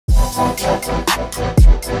So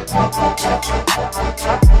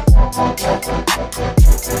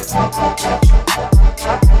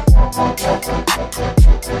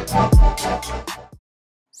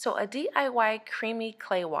a DIY creamy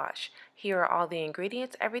clay wash. Here are all the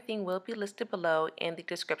ingredients. Everything will be listed below in the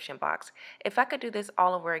description box. If I could do this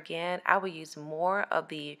all over again, I would use more of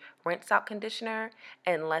the rinse out conditioner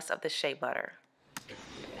and less of the shea butter.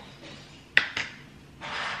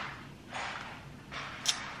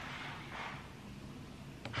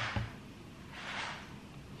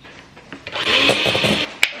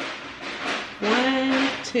 One,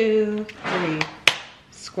 two, three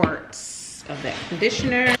squirts of that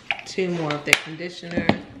conditioner. Two more of that conditioner.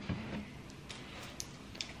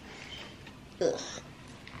 Ugh.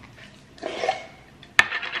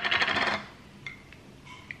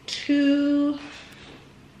 Two.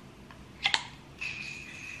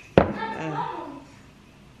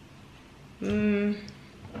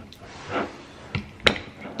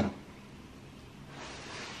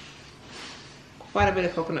 Quite a bit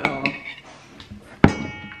of coconut oil.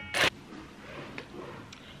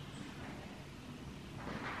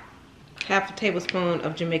 Half a tablespoon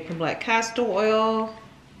of Jamaican black castor oil.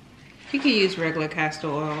 You can use regular castor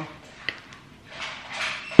oil.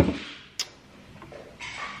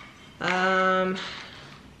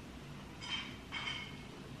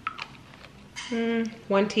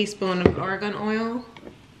 1 teaspoon of argan oil.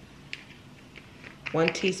 1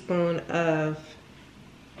 teaspoon of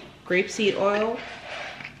grapeseed oil.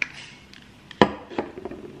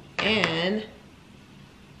 And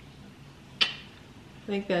I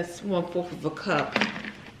think that's 1/4 of a cup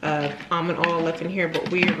of almond oil left in here, but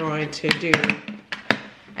we are going to do,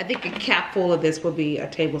 I think a cap full of this will be a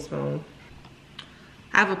tablespoon.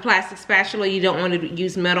 I have a plastic spatula. You don't want to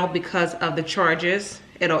use metal because of the charges.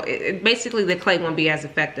 Basically the clay won't be as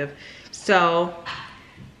effective. So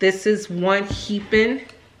this is 1 heaping.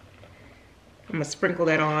 I'm gonna sprinkle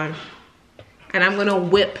that on. And I'm gonna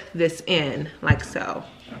whip this in like so.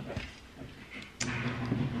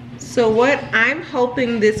 So what I'm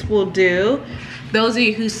hoping this will do, those of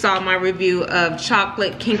you who saw my review of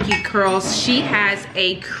Chocolate Kinky Curls, she has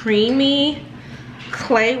a creamy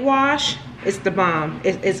clay wash. It's the bomb.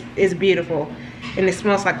 It's beautiful. And it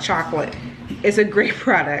smells like chocolate. It's a great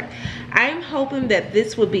product. I'm hoping that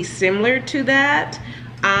this would be similar to that.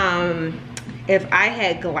 If I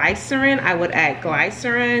had glycerin, I would add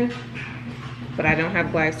glycerin, but I don't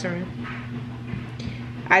have glycerin.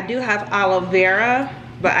 I do have aloe vera,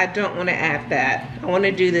 but I don't want to add that. I want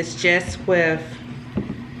to do this just with,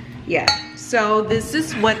 yeah. So this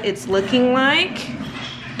is what it's looking like.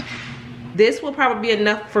 This will probably be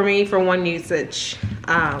enough for me for 1 usage.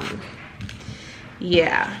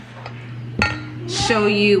 Yeah. Show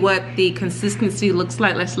you what the consistency looks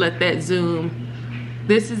like. Let's let that zoom.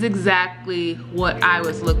 This is exactly what I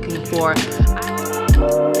was looking for.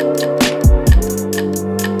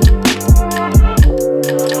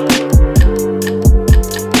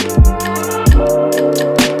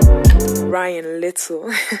 Ryan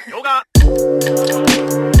Little. Yoga.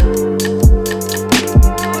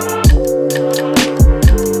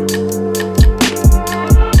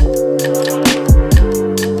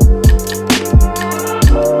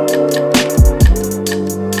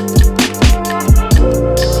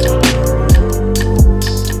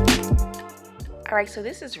 Alright, so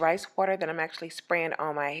this is rice water that I'm actually spraying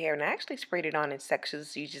on my hair, and I actually sprayed it on in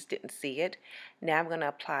sections so you just didn't see it. Now I'm going to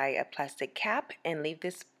apply a plastic cap and leave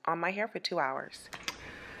this on my hair for 2 hours.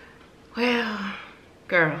 Well,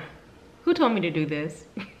 girl, who told me to do this?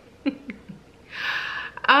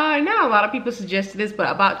 Not a lot of people suggested this, but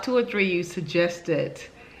about 2 or 3 of you suggested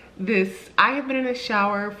this. I have been in the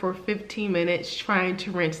shower for 15 minutes trying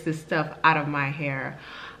to rinse this stuff out of my hair.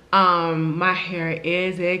 My hair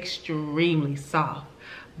is extremely soft,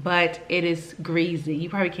 but it is greasy. You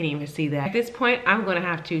probably can't even see that. At this point, I'm gonna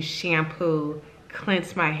have to shampoo,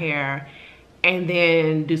 cleanse my hair, and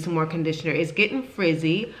then do some more conditioner. It's getting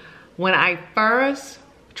frizzy. When I first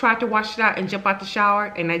tried to wash it out and jump out the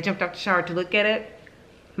shower, and I jumped out the shower to look at it,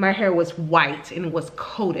 my hair was white and it was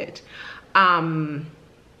coated.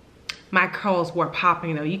 My curls were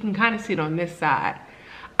popping though. You can kind of see it on this side.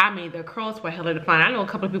 I mean, the curls were hella defined. I know a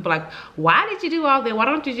couple of people like, why did you do all that? Why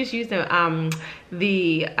don't you just use the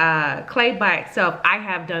clay by itself? I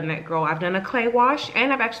have done that, girl. I've done a clay wash,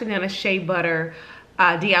 and I've actually done a shea butter,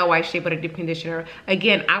 DIY shea butter deep conditioner.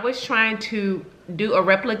 Again, I was trying to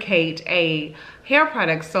replicate a hair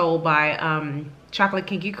product sold by Chocolate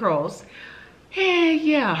Kinky Curls. And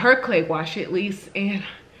yeah, her clay wash at least. And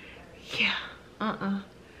yeah,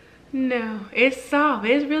 no, it's soft.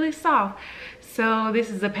 It's really soft. So this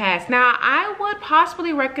is a pass. Now I would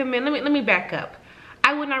possibly recommend, let me back up.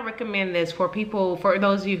 I would not recommend this for people, for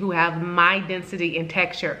those of you who have my density and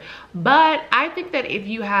texture. But I think that if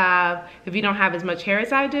you don't have as much hair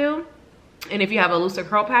as I do, and if you have a looser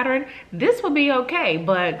curl pattern, this will be okay.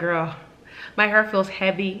 But girl, my hair feels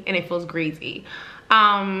heavy and it feels greasy.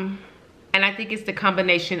 And I think it's the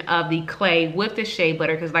combination of the clay with the shea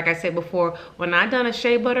butter, because like I said before, when I done a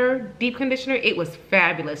shea butter deep conditioner, it was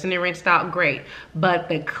fabulous and it rinsed out great. But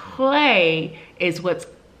the clay is what's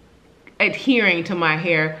adhering to my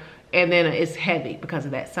hair, and then it's heavy because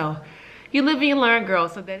of that. So you live and you learn, girl.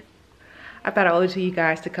 So that I thought I owed it to you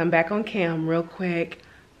guys to come back on cam real quick.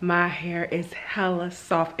 My hair is hella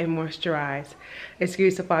soft and moisturized.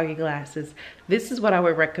 Excuse the foggy glasses. This is what I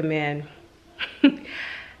would recommend.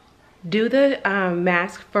 Do the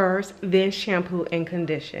mask first, then shampoo and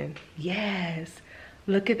condition. Yes,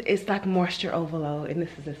 look at, it's like moisture overload, and this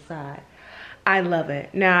is the side. I love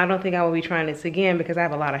it. Now, I don't think I will be trying this again because I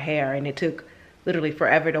have a lot of hair and it took literally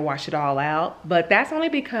forever to wash it all out. But that's only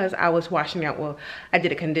because I was washing out, well, I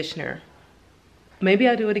did a conditioner. Maybe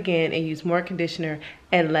I'll do it again and use more conditioner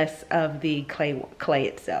and less of the clay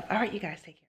itself. All right, you guys, take care.